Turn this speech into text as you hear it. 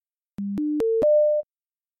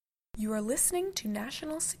You are listening to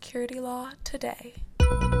National Security Law Today.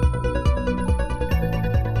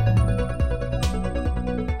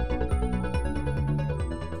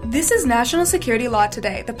 This is National Security Law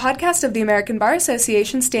Today, the podcast of the American Bar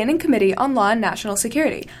Association Standing Committee on Law and National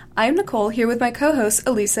Security. I am Nicole, here with my co-hosts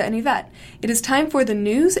Elisa and Yvette. It is time for the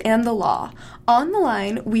news and the law. On the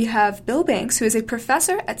line, we have Bill Banks, who is a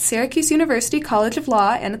professor at Syracuse University College of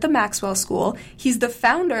Law and at the Maxwell School. He's the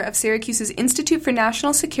founder of Syracuse's Institute for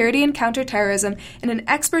National Security and Counterterrorism and an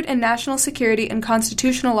expert in national security and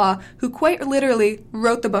constitutional law who quite literally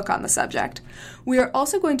wrote the book on the subject. We are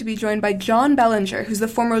also going to be joined by John Bellinger, who's the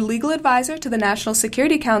former legal advisor to the National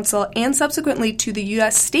Security Council and subsequently to the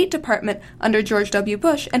U.S. State Department under George W.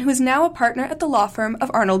 Bush, and who is now a partner at the law firm of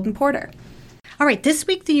Arnold & Porter. All right, this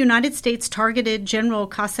week the United States targeted General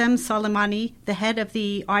Qasem Soleimani, the head of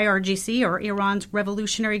the IRGC, or Iran's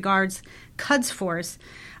Revolutionary Guards Quds Force.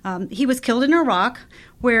 He was killed in Iraq,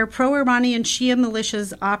 where pro-Iranian Shia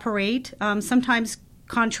militias operate, sometimes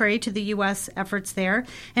contrary to the U.S. efforts there,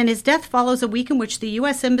 and his death follows a week in which the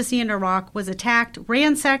U.S. Embassy in Iraq was attacked,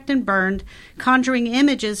 ransacked, and burned, conjuring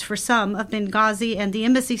images for some of Benghazi and the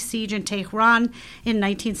embassy siege in Tehran in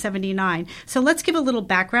 1979. So let's give a little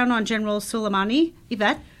background on General Soleimani.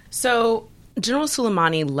 Yvette? So General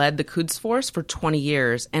Soleimani led the Quds Force for 20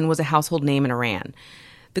 years and was a household name in Iran.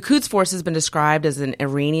 The Quds Force has been described as an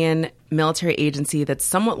Iranian military agency that's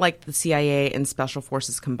somewhat like the CIA and Special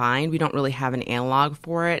Forces combined. We don't really have an analog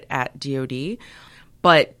for it at DoD,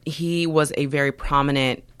 but he was a very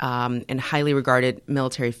prominent and highly regarded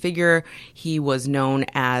military figure. He was known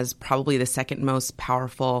as probably the second most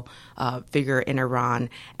powerful figure in Iran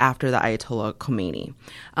after the Ayatollah Khomeini.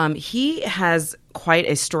 He has quite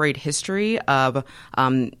a storied history of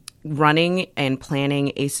running and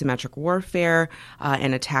planning asymmetric warfare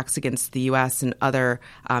and attacks against the U.S. and other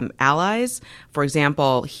allies. For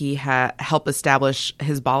example, he helped establish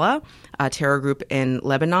Hezbollah, a terror group in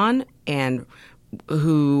Lebanon, and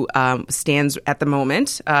who stands at the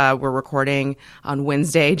moment. We're recording on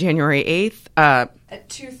Wednesday, January 8th. At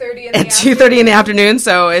 2:30 in the afternoon.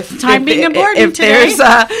 So if there's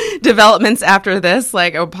developments after this,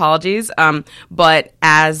 apologies. But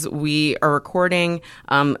as we are recording,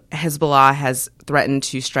 Hezbollah has threatened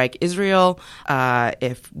to strike Israel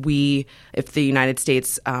if the United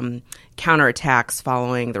States counterattacks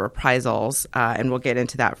following the reprisals, and we'll get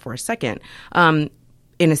into that for a second.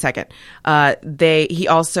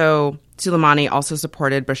 Soleimani also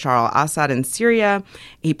supported Bashar al-Assad in Syria.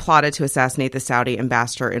 He plotted to assassinate the Saudi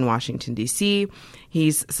ambassador in Washington, D.C.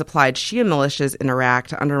 He's supplied Shia militias in Iraq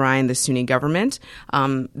to undermine the Sunni government,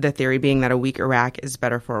 the theory being that a weak Iraq is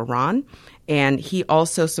better for Iran. And he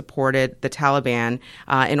also supported the Taliban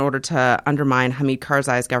in order to undermine Hamid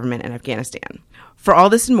Karzai's government in Afghanistan. For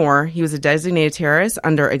all this and more, he was a designated terrorist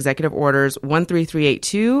under Executive Orders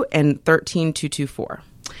 13382 and 13224.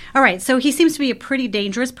 All right, so he seems to be a pretty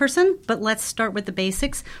dangerous person, but let's start with the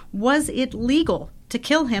basics. Was it legal to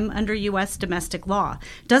kill him under U.S. domestic law?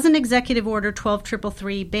 Doesn't Executive Order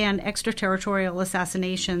 12333 ban extraterritorial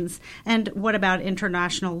assassinations? And what about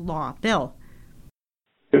international law? Bill?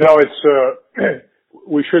 We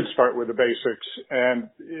should start with the basics, and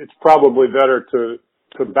it's probably better to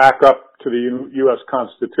back up to the U.S.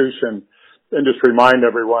 Constitution and just remind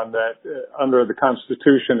everyone that under the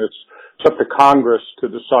Constitution, it's up to Congress to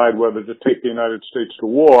decide whether to take the United States to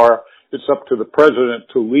war. It's up to the president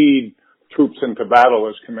to lead troops into battle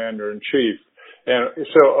as commander-in-chief. And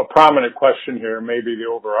so a prominent question here, maybe the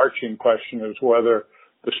overarching question, is whether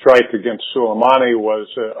the strike against Soleimani was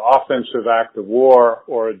an offensive act of war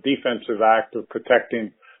or a defensive act of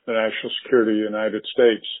protecting the national security of the United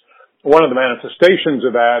States. One of the manifestations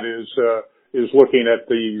of that is looking at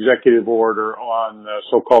the executive order on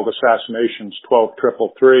so-called assassinations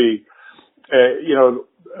 12333.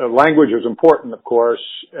 Language is important, of course,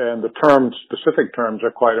 and the specific terms are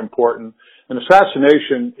quite important. An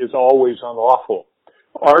assassination is always unlawful.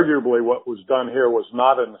 Arguably, what was done here was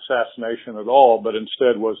not an assassination at all, but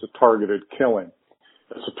instead was a targeted killing.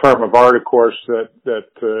 It's a term of art, of course, that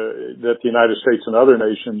the United States and other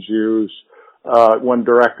nations use when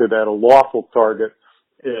directed at a lawful target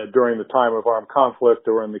during the time of armed conflict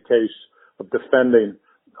or in the case of defending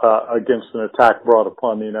against an attack brought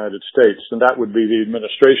upon the United States. And that would be the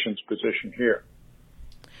administration's position here.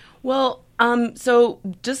 Well, so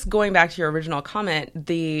just going back to your original comment,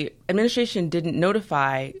 the administration didn't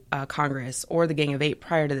notify Congress or the Gang of Eight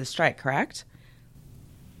prior to the strike, correct?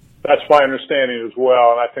 That's my understanding as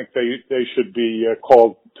well, and I think they should be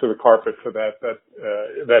called to the carpet for that.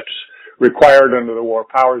 That's required under the War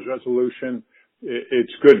Powers Resolution.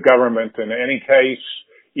 It's good government in any case.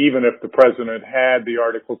 even if the president had the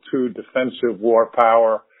Article 2 defensive war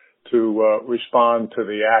power to respond to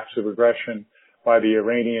the acts of aggression by the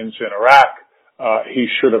Iranians in Iraq, he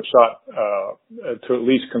should have sought to at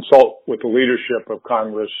least consult with the leadership of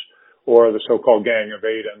Congress or the so-called Gang of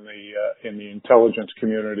Eight in the intelligence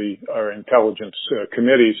community or intelligence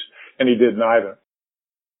committees, and he did neither.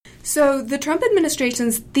 So the Trump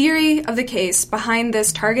administration's theory of the case behind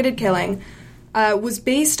this targeted killing was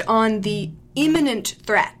based on the imminent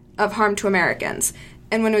threat of harm to Americans.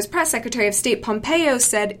 And when it was pressed, Secretary of State Pompeo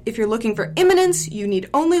said, if you're looking for imminence, you need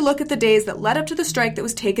only look at the days that led up to the strike that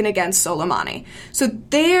was taken against Soleimani. So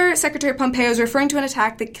there, Secretary Pompeo is referring to an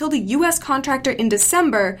attack that killed a U.S. contractor in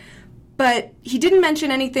December, but he didn't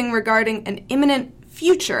mention anything regarding an imminent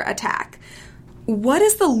future attack. What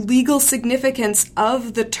is the legal significance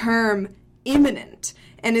of the term imminent?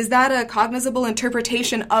 And is that a cognizable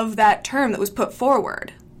interpretation of that term that was put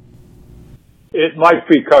forward? It might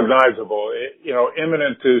be cognizable.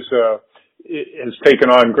 Imminent has taken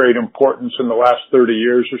on great importance in the last 30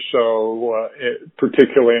 years or so,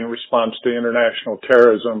 particularly in response to international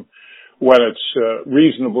terrorism, when it's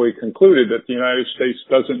reasonably concluded that the United States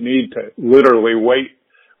doesn't need to literally wait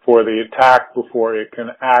for the attack before it can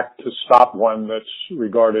act to stop one that's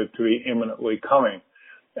regarded to be imminently coming.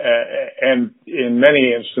 And in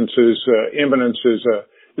many instances, imminence is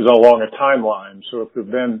along a timeline. So if there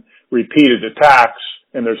have been repeated attacks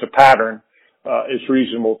and there's a pattern, it's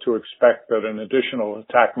reasonable to expect that an additional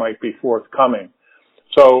attack might be forthcoming.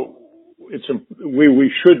 So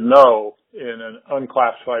we should know in an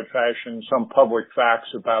unclassified fashion some public facts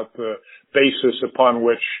about the basis upon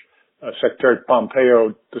which Secretary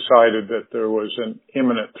Pompeo decided that there was an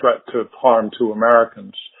imminent threat to harm to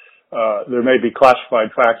Americans. There may be classified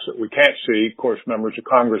facts that we can't see. Of course, members of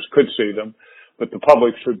Congress could see them, but the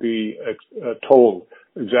public should be told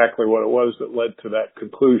exactly what it was that led to that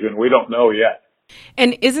conclusion. We don't know yet.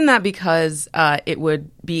 And isn't that because it would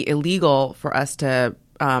be illegal for us to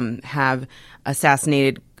have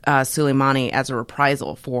assassinated Soleimani as a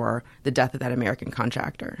reprisal for the death of that American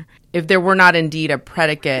contractor? If there were not indeed a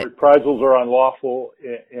predicate... Reprisals are unlawful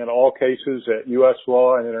in all cases at U.S.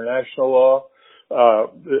 law and international law.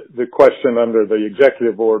 The question under the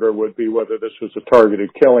executive order would be whether this was a targeted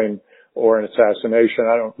killing or an assassination.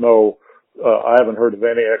 I don't know. I haven't heard of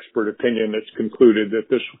any expert opinion that's concluded that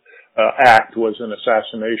this act was an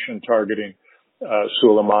assassination targeting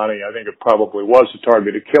Soleimani. I think it probably was a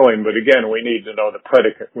targeted killing, but again, we need to know the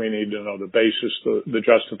predicate. We need to know the basis, the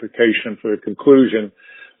justification for the conclusion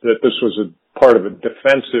that this was a part of a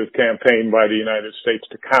defensive campaign by the United States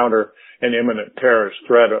to counter an imminent terrorist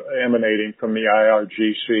threat emanating from the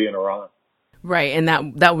IRGC in Iran. Right, and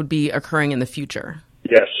that would be occurring in the future.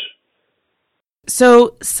 Yes.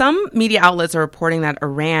 So some media outlets are reporting that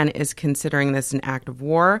Iran is considering this an act of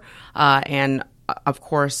war, and of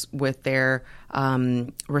course, with their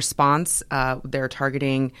response, they're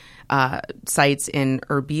targeting sites in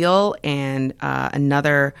Erbil and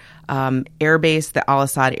another airbase, the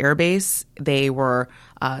Al-Assad airbase. They were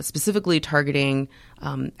specifically targeting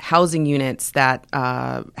housing units that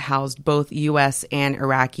housed both U.S. and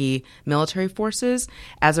Iraqi military forces.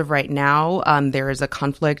 As of right now, there is a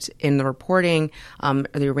conflict in the reporting.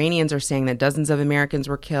 The Iranians are saying that dozens of Americans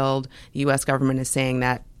were killed. The U.S. government is saying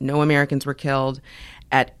that no Americans were killed.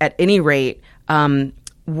 At any rate,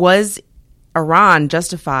 was Iran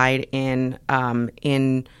justified in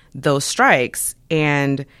those strikes?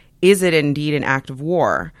 And is it indeed an act of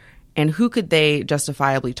war? And who could they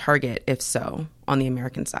justifiably target, if so, on the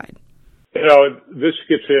American side? This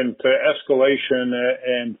gets into escalation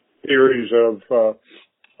and theories of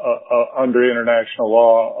under international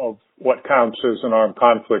law of what counts as an armed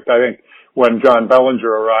conflict. I think when John Bellinger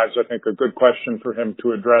arrives, I think a good question for him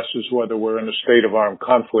to address is whether we're in a state of armed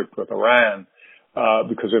conflict with Iran.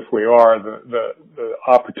 Because if we are, the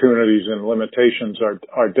opportunities and limitations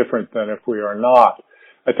are different than if we are not.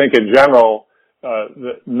 I think in general,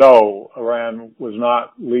 no, Iran was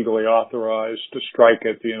not legally authorized to strike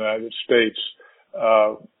at the United States.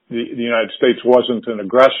 The United States wasn't an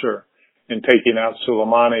aggressor in taking out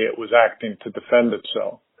Soleimani. It was acting to defend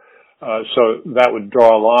itself. So that would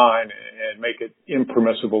draw a line and make it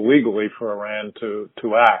impermissible legally for Iran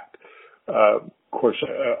to act. Of course,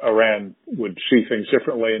 Iran would see things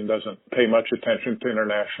differently and doesn't pay much attention to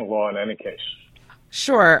international law in any case.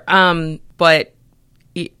 Sure, but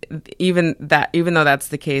even though that's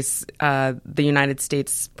the case, the United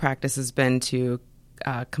States practice has been to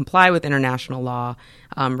comply with international law,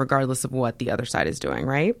 regardless of what the other side is doing,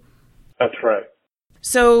 right? That's right.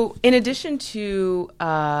 So, in addition to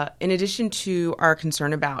our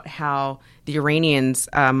concern about how the Iranians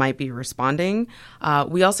might be responding,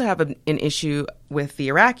 we also have an issue with the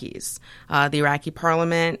Iraqis. The Iraqi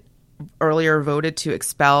parliament earlier voted to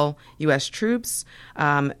expel U.S. troops.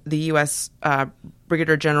 The U.S.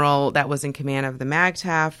 Brigadier General that was in command of the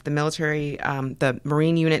MAGTF, the military, the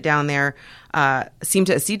Marine unit down there, seemed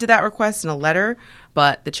to accede to that request in a letter,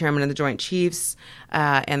 but the chairman of the Joint Chiefs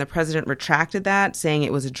and the president retracted that, saying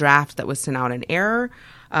it was a draft that was sent out in error.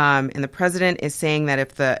 And the president is saying that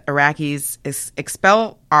if the Iraqis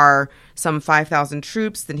expel some 5,000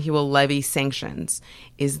 troops, then he will levy sanctions.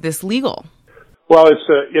 Is this legal? Well, it's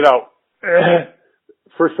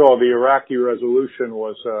first of all, the Iraqi resolution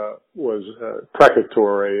was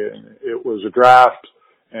precatory, and it was a draft,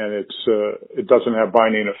 and it doesn't have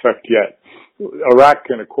binding effect yet. Iraq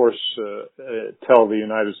can, of course, tell the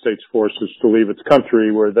United States forces to leave its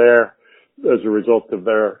country. We're there as a result of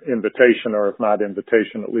their invitation, or if not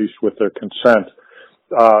invitation, at least with their consent.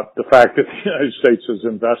 The fact that the United States has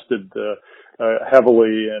invested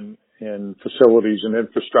heavily in facilities and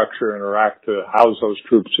infrastructure in Iraq to house those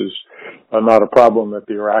troops is not a problem that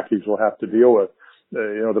the Iraqis will have to deal with.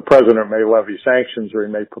 The president may levy sanctions or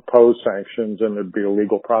he may propose sanctions, and there'd be a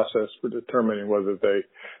legal process for determining whether they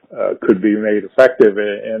could be made effective.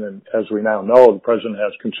 And as we now know, the president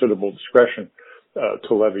has considerable discretion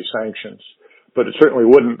to levy sanctions. But it certainly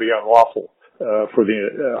wouldn't be unlawful for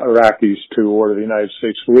the Iraqis to order the United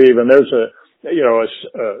States to leave. And there's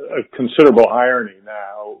a considerable irony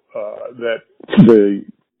now that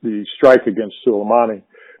the strike against Soleimani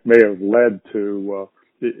may have led to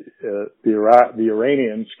the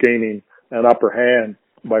Iranians gaining an upper hand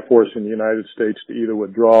by forcing the United States to either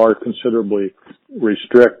withdraw or considerably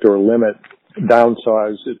restrict or limit,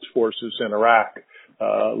 downsize its forces in Iraq,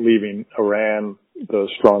 leaving Iran the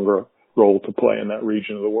stronger role to play in that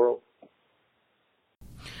region of the world.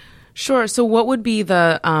 Sure. So what would be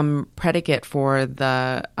the predicate for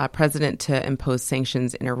the president to impose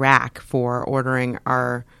sanctions in Iraq for ordering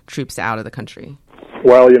our troops out of the country?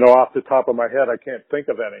 Well, off the top of my head, I can't think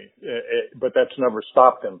of any, but that's never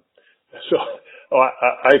stopped him. So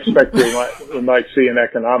I expect we might see an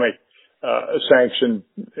economic sanction,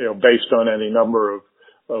 based on any number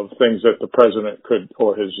of things that the president could,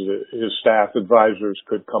 or his staff advisors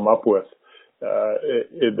could come up with.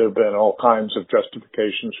 There have been all kinds of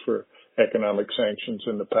justifications for economic sanctions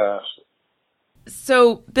in the past.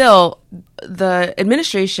 So, Bill, the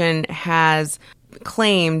administration has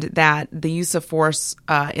claimed that the use of force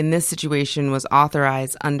in this situation was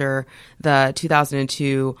authorized under the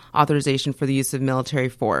 2002 authorization for the use of military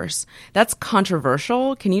force. That's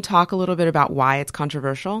controversial. Can you talk a little bit about why it's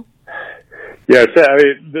controversial? Yes, I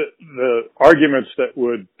mean, the arguments that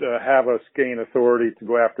would have us gain authority to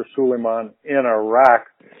go after Soleimani in Iraq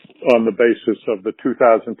on the basis of the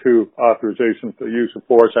 2002 authorization for the use of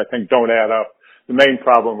force, I think, don't add up. The main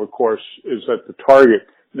problem, of course, is that the target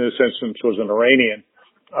in this instance was an Iranian,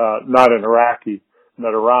 not an Iraqi, and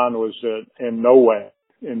that Iran was in no way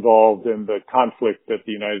involved in the conflict that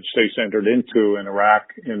the United States entered into in Iraq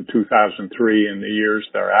in 2003 and the years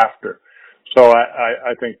thereafter. So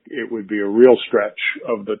I think it would be a real stretch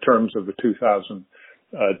of the terms of the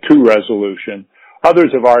 2002 resolution.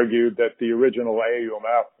 Others have argued that the original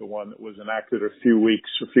AUMF, the one that was enacted a few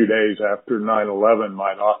days after 9/11,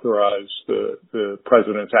 might authorize the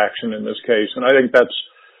president's action in this case. And I think that's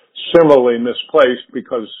similarly misplaced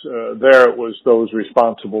because there it was those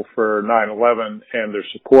responsible for 9/11 and their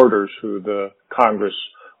supporters who the Congress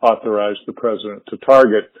authorized the president to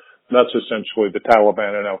target. And that's essentially the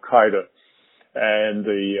Taliban and Al-Qaeda. And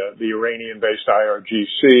the Iranian-based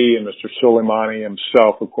IRGC and Mr. Soleimani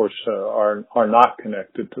himself, of course, are not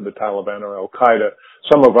connected to the Taliban or Al-Qaeda.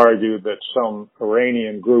 Some have argued that some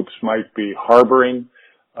Iranian groups might be harboring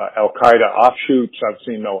Al-Qaeda offshoots. I've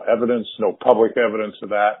seen no evidence, no public evidence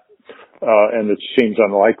of that, and it seems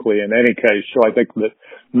unlikely in any case. So I think that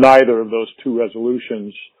neither of those two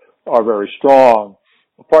resolutions are very strong.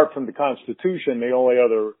 Apart from the Constitution, the only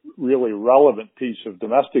other really relevant piece of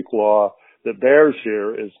domestic law that bears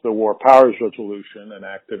here is the War Powers Resolution,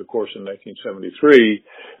 enacted, of course, in 1973.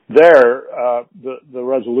 There, the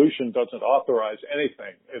resolution doesn't authorize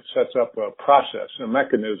anything. It sets up a process, a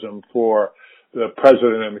mechanism for the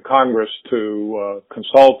President and the Congress to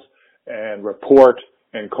consult and report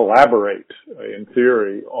and collaborate, in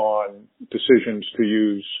theory, on decisions to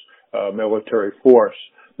use military force.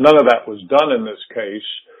 None of that was done in this case,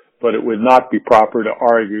 but it would not be proper to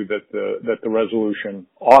argue that the resolution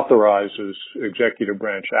authorizes executive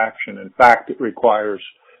branch action. In fact, it requires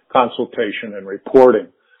consultation and reporting.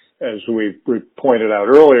 As we pointed out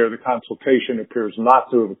earlier, the consultation appears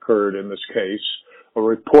not to have occurred in this case. A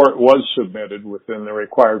report was submitted within the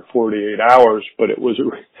required 48 hours, but it was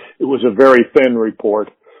a very thin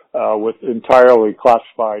report with entirely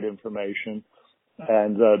classified information,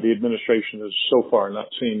 and the administration has so far not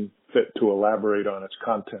seen fit to elaborate on its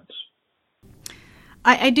contents.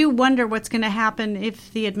 I do wonder what's going to happen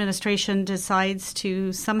if the administration decides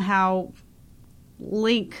to somehow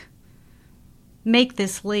make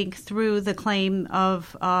this link through the claim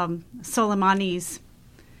of Soleimani's,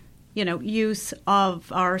 use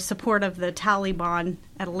of our support of the Taliban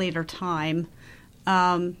at a later time.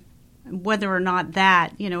 Whether or not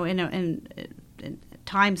that, in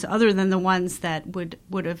times other than the ones that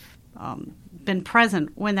would have been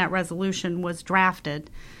present when that resolution was drafted,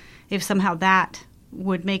 if somehow that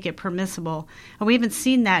would make it permissible. And we haven't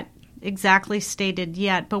seen that exactly stated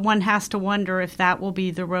yet, but one has to wonder if that will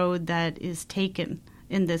be the road that is taken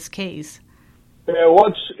in this case. Yeah,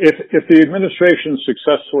 if the administration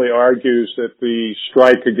successfully argues that the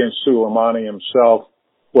strike against Soleimani himself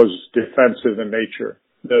was defensive in nature,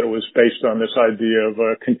 that it was based on this idea of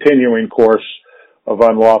a continuing course of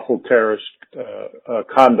unlawful terrorist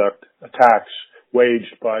conduct, attacks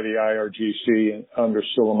waged by the IRGC under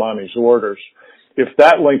Soleimani's orders, if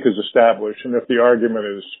that link is established, and if the argument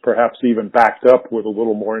is perhaps even backed up with a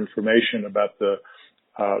little more information about the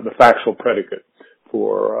factual predicate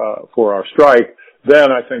for our strike,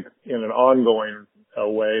 then I think in an ongoing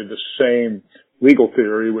way, the same legal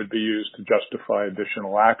theory would be used to justify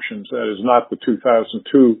additional actions. That is not the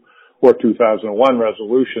 2002 or 2001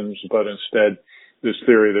 resolutions, but instead this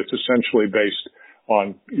theory that's essentially based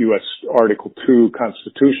on U.S. Article 2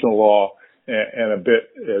 constitutional law and a bit,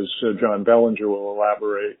 as John Bellinger will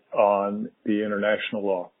elaborate, on the international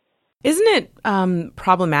law. Isn't it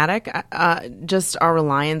problematic, just our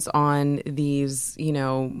reliance on these,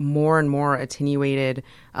 more and more attenuated,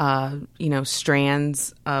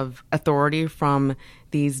 strands of authority from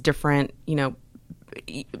these different,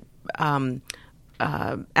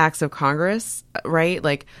 acts of Congress, right?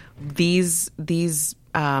 Like the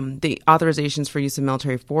authorizations for use of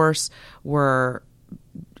military force were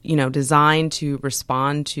designed to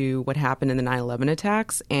respond to what happened in the 9/11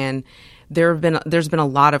 attacks, and there's been a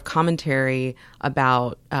lot of commentary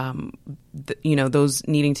about those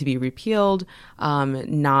needing to be repealed,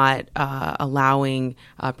 not allowing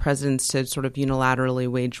presidents to sort of unilaterally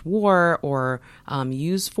wage war or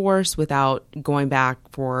use force without going back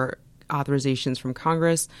for authorizations from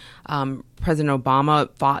Congress. President Obama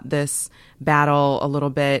fought this battle a little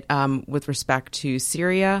bit with respect to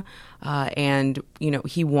Syria, and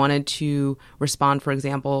he wanted to respond, for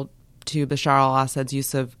example, to Bashar al-Assad's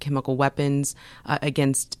use of chemical weapons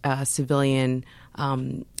against civilian,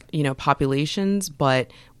 populations,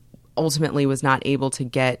 but ultimately was not able to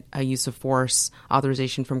get a use of force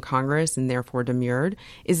authorization from Congress and therefore demurred.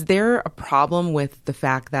 Is there a problem with the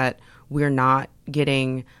fact that we're not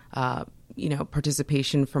getting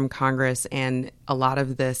participation from Congress, and a lot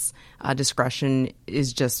of this discretion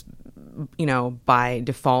is just, by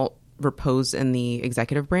default reposed in the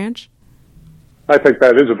executive branch? I think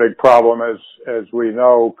that is a big problem. As we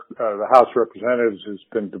know, the House of Representatives has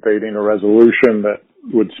been debating a resolution that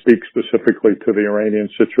would speak specifically to the Iranian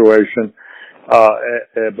situation,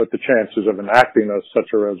 but the chances of enacting such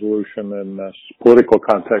a resolution in this political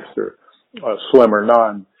context are slim or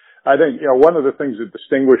none. I think one of the things that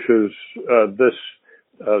distinguishes this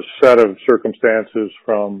set of circumstances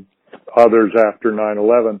from others after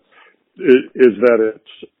 9/11 is that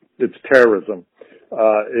it's terrorism.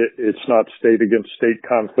 It's not state against state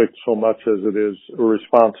conflict so much as it is a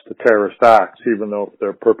response to terrorist acts, even though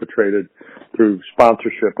they're perpetrated through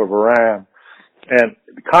sponsorship of Iran. And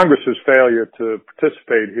Congress's failure to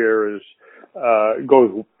participate here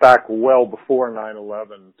goes back well before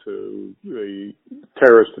 9/11 to the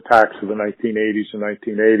terrorist attacks of the 1980s and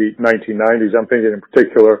 1990s. I'm thinking in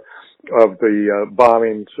particular of the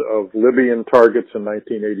bombings of Libyan targets in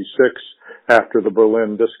 1986 after the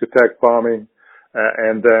Berlin discotheque bombing.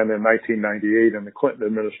 And then in 1998 in the Clinton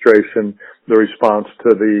administration, the response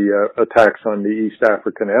to the attacks on the East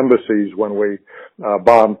African embassies when we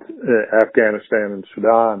bombed Afghanistan and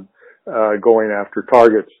Sudan, going after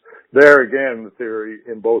targets. There again, the theory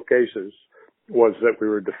in both cases was that we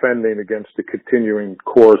were defending against a continuing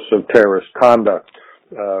course of terrorist conduct.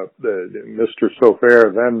 Mr.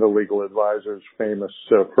 Sofair, then the legal advisor's famous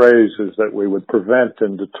phrase is that we would prevent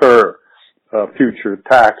and deter future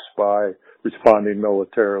attacks by responding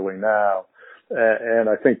militarily now. And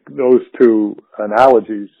I think those two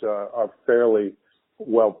analogies are fairly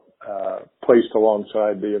well placed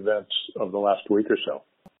alongside the events of the last week or so.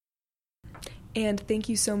 And thank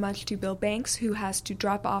you so much to Bill Banks, who has to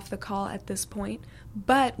drop off the call at this point.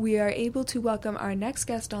 But we are able to welcome our next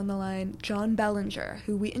guest on the line, John Bellinger,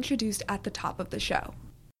 who we introduced at the top of the show.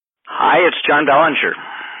 Hi, it's John Bellinger.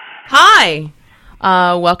 Hi.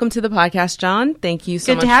 Welcome to the podcast, John. Thank you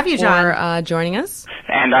so much to have you, for John. Joining us.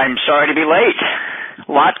 And I'm sorry to be late.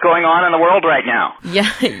 A lot going on in the world right now. Yeah.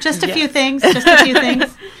 Just a few things.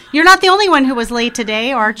 You're not the only one who was late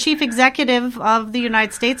today. Our chief executive of the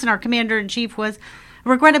United States and our commander-in-chief was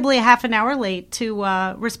regrettably a half an hour late to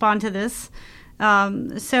respond to this.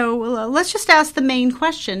 So let's just ask the main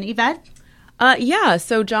question. Yvette?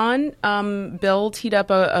 So John, Bill teed up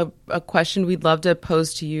a question we'd love to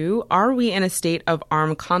pose to you. Are we in a state of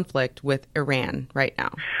armed conflict with Iran right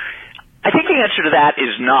now? I think the answer to that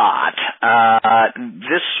is not.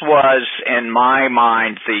 This was, in my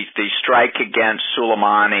mind, the strike against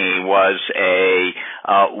Soleimani was a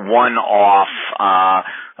one-off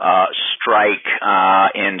strike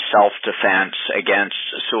in self-defense against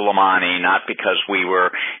Soleimani, not because we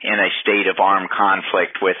were in a state of armed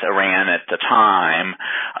conflict with Iran at the time.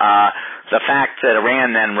 The fact that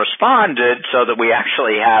Iran then responded so that we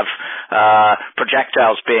actually have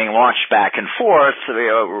projectiles being launched back and forth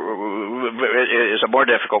is a more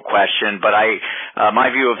difficult question, but my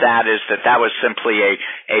view of that is that was simply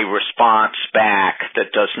a response back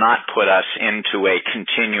that does not put us into a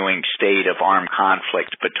continuing state of armed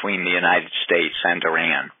conflict between the United States and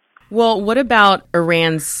Iran. Well, what about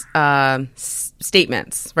Iran's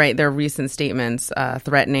statements, right? Their recent statements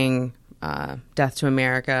threatening death to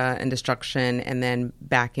America and destruction, and then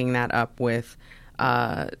backing that up with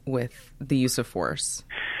the use of force?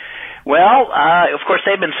 Well, of course,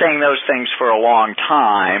 they've been saying those things for a long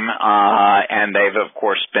time, and they've, of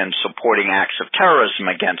course, been supporting acts of terrorism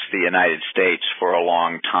against the United States for a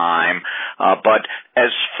long time. But as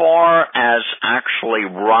far as actually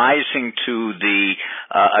rising to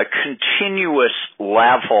a continuous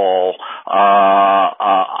level,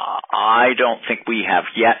 I don't think we have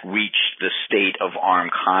yet reached the state of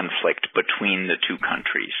armed conflict between the two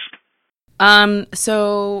countries.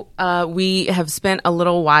 So we have spent a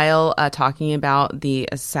little while talking about the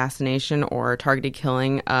assassination or targeted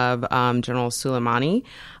killing of General Soleimani,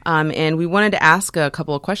 and we wanted to ask a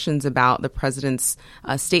couple of questions about the president's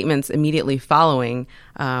statements immediately following.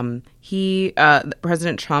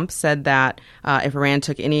 President Trump said that if Iran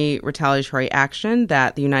took any retaliatory action,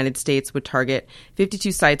 that the United States would target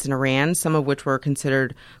 52 sites in Iran, some of which were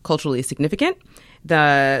considered culturally significant.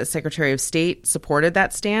 The Secretary of State supported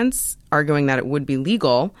that stance, arguing that it would be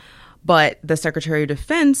legal, but the Secretary of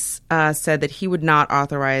Defense said that he would not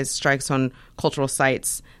authorize strikes on cultural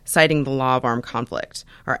sites, citing the law of armed conflict.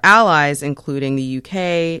 Our allies, including the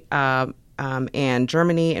UK and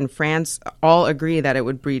Germany and France, all agree that it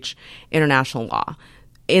would breach international law.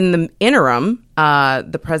 In the interim,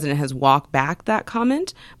 the president has walked back that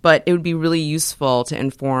comment, but it would be really useful to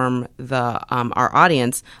inform our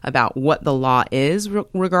audience about what the law is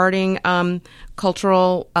regarding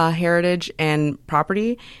cultural heritage and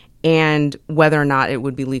property, and whether or not it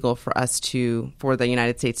would be legal for the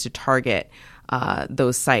United States to target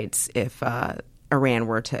those sites if Iran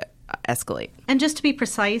were to escalate. And just to be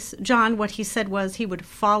precise, John, what he said was he would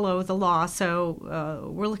follow the law. So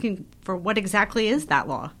we're looking for what exactly is that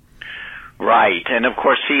law? Right. And, of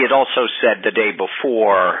course, he had also said the day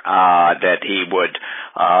before that he would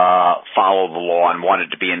follow the law and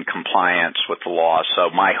wanted to be in compliance with the law. So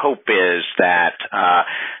my hope is that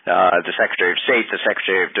the Secretary of State, the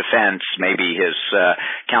Secretary of Defense, maybe his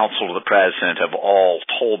counsel to the President have all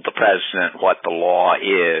told the President what the law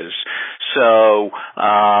is. So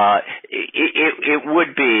it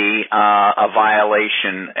would be a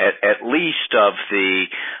violation at least of the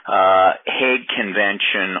Hague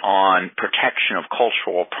Convention on Protection of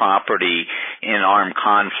Cultural Property in Armed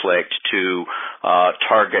Conflict to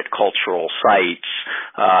target cultural sites.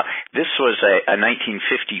 This was a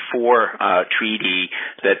 1954 treaty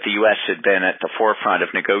that the U.S. had been at the forefront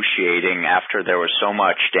of negotiating after there was so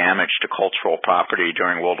much damage to cultural property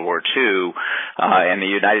during World War II, and the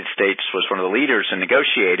United States was one of the leaders in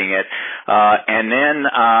negotiating it. And then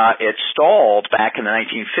it stalled back in the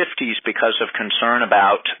 1950s because of concern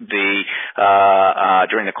about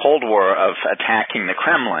during the Cold War of attacking the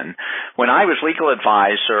Kremlin. When I was legal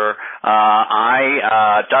advisor,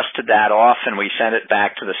 I dusted that off and we sent it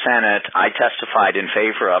back to the Senate. I testified in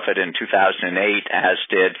favor of it in 2008, as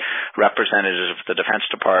did representatives of the Defense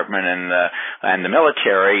Department and the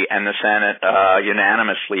military, and the Senate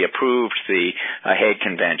unanimously approved the Hague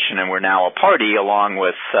Convention, and we're now a party, along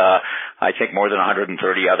with I think more than 130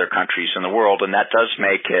 other countries in the world, and that does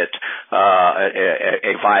make it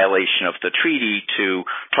a violation of the treaty to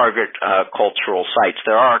target cultural sites.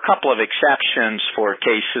 There are a couple of exceptions for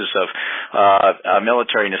cases of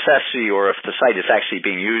military necessity, or if the site is actually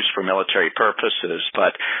being used for military purposes.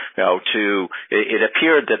 But it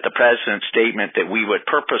appeared that the president's statement that we would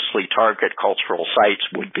purposely target cultural sites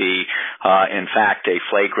would be, in fact, a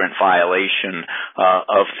flagrant violation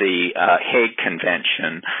of the Hague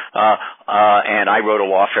Convention. And I wrote a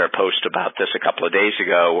lawfare post about this a couple of days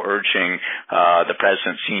ago, urging the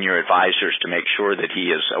president's senior advisors to make sure that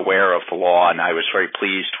he is aware of the law. And I was very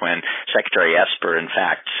pleased when Secretary Esper, in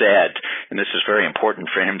fact, said, and this is very important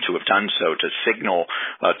for him to have done so, to signal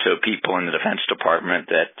to people in the Defense Department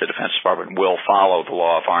that the Defense Department will follow the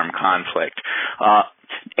law of armed conflict.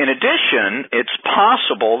 In addition, it's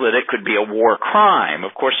possible that it could be a war crime.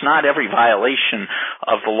 Of course, not every violation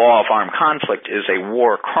of the law of armed conflict is a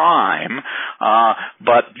war crime,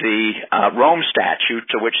 but the Rome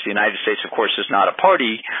Statute, to which the United States, of course, is not a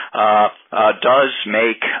party, does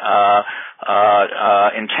make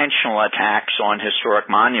intentional attacks on historic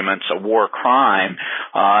monuments a war crime,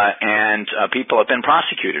 and people have been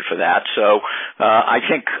prosecuted for that. So I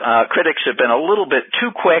think critics have been a little bit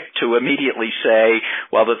too quick to immediately say,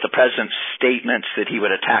 well, that the president's statements that he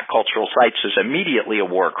would attack cultural sites is immediately a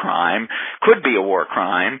war crime, could be a war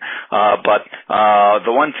crime, but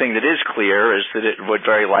the one thing that is clear is that it would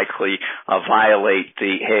very likely violate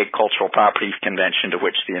the Hague Cultural Property Convention, to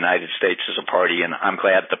which the United States is a party, and I'm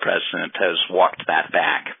glad the president has walked that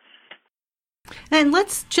back. And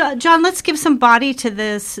John, let's give some body to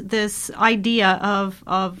this idea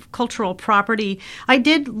of cultural property. I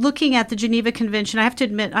did, looking at the Geneva Convention, I have to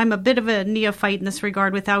admit I'm a bit of a neophyte in this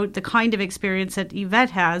regard without the kind of experience that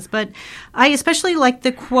Yvette has, but I especially like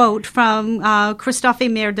the quote from Christophe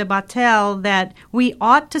Aimé de Battel that we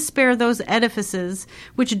ought to spare those edifices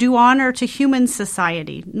which do honor to human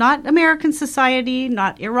society, not American society,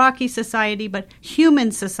 not Iraqi society, but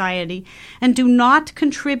human society, and do not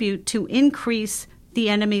contribute to increase the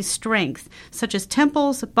enemy's strength, such as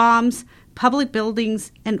temples, bombs, public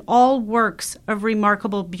buildings, and all works of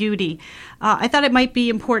remarkable beauty. I thought it might be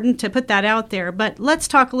important to put that out there, but let's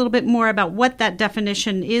talk a little bit more about what that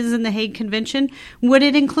definition is in the Hague Convention. Would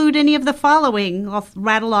it include any of the following? I'll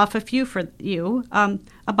rattle off a few for you.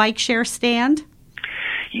 A bike share stand.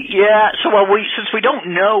 Yeah, so since we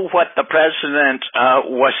don't know what the president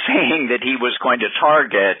was saying that he was going to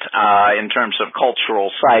target in terms of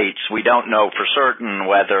cultural sites, we don't know for certain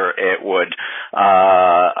whether it would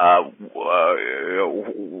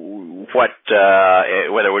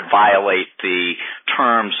whether it would violate the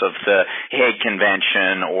terms of the Hague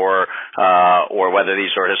Convention or whether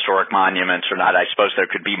these are historic monuments or not. I suppose there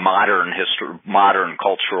could be modern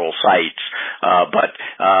cultural sites, but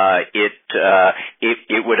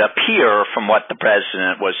it would appear from what the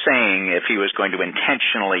president was saying, if he was going to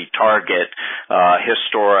intentionally target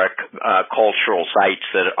historic cultural sites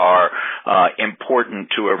that are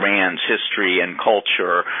important to Iran's history and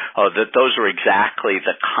culture, that those are exactly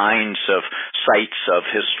the kinds of sites of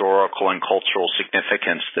historical and cultural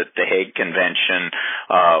significance that the Hague Convention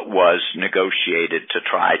was negotiated to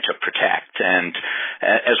try to protect. And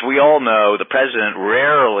as we all know, the president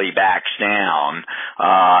rarely backs down,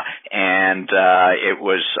 and it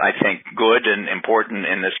was, I think, good and important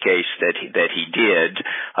in this case that he did,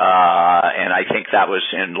 and I think that was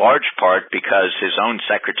in large part because his own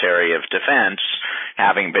Secretary of Defense,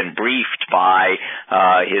 having been briefed by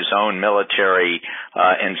his own military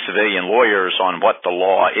and civilian lawyers on what the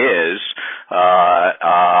law is,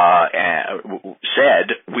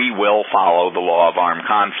 said, we will follow the law of armed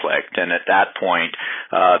conflict. And at that point,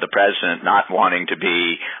 the president, not wanting to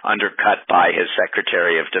be undercut by his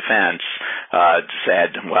Secretary of Defense,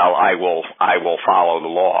 said, well, I will follow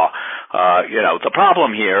the law. The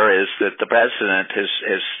problem here is that the president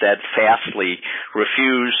has steadfastly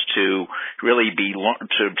refused to really be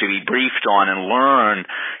briefed on and learn,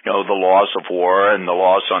 the laws of war and the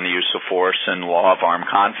laws on the use of force and law of armed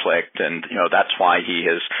conflict. And, that's why he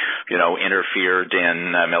has, interfered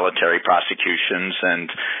in military prosecutions and,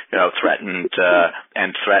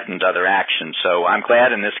 threatened other actions. So I'm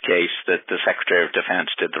glad in this case that the Secretary of Defense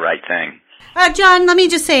did the right thing. John, let me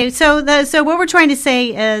just say, so what we're trying to say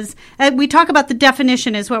is, we talk about the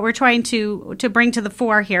definition is what we're trying to bring to the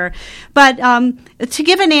fore here. But to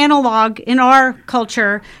give an analog in our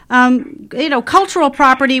culture, cultural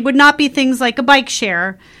property would not be things like a bike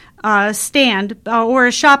share. stand or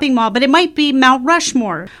a shopping mall, but it might be Mount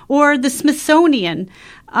Rushmore or the Smithsonian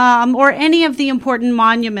or any of the important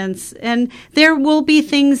monuments. And there will be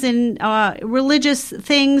things in religious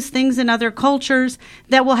things in other cultures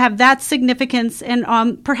that will have that significance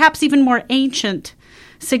and perhaps even more ancient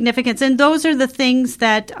significance. And those are the things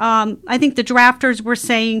that I think the drafters were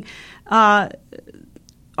saying are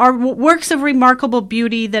works of remarkable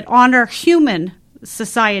beauty that honor human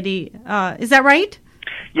society. Is that right?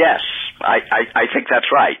 Yes, I think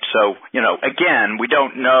that's right. So, again, we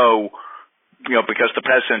don't know, because the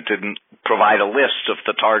president didn't provide a list of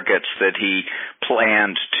the targets that he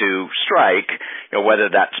planned to strike, whether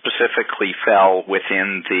that specifically fell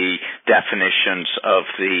within the definitions of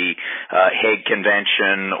the Hague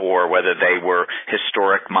Convention or whether they were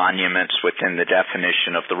historic monuments within the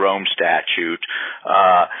definition of the Rome Statute.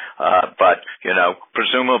 But,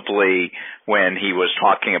 presumably when he was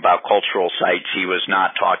talking about cultural sites, he was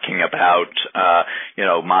not talking about,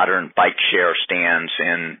 modern bike share stands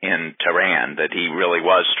in Tehran, that he really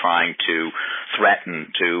was trying to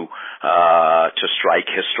threaten to strike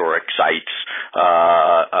historic sites,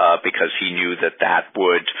 because he knew that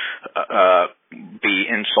would be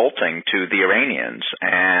insulting to the Iranians.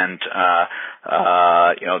 And,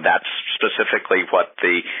 that's specifically what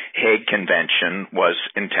the Hague Convention was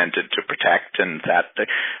intended to protect, and that,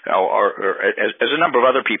 as a number of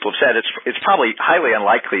other people have said, it's probably highly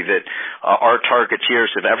unlikely that our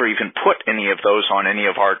targeteers have ever even put any of those on any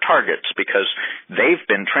of our targets, because they've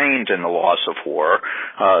been trained in the laws of war,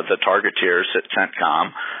 the targeteers at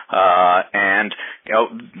CENTCOM, and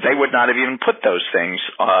they would not have even put those things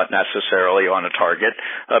necessarily on a target,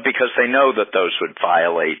 because they know that those would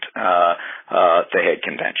violate the Hague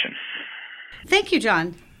Convention. Thank you,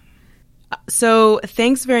 John. So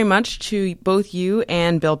thanks very much to both you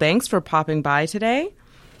and Bill Banks for popping by today.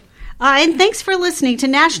 And thanks for listening to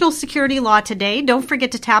National Security Law Today. Don't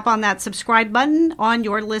forget to tap on that subscribe button on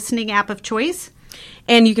your listening app of choice.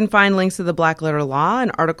 And you can find links to the Black Letter Law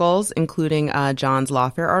and articles, including John's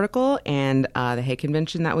Lawfare article and the Hague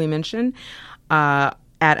Convention that we mentioned,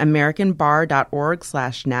 at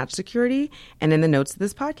americanbar.org/natsecurity and in the notes of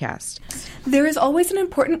this podcast. There is always an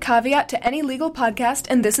important caveat to any legal podcast,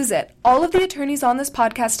 and this is it. All of the attorneys on this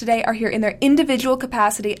podcast today are here in their individual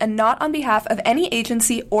capacity and not on behalf of any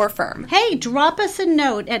agency or firm. Hey, drop us a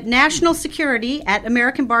note at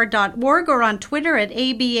nationalsecurity@americanbar.org or on Twitter at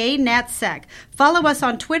ABANatsec. Follow us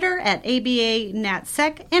on Twitter at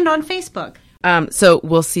ABANatsec and on Facebook. So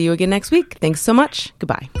we'll see you again next week. Thanks so much.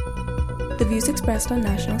 Goodbye. The views expressed on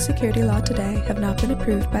National Security Law Today have not been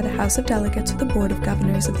approved by the House of Delegates or the Board of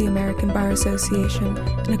Governors of the American Bar Association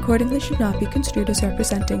and accordingly should not be construed as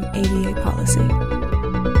representing ABA policy.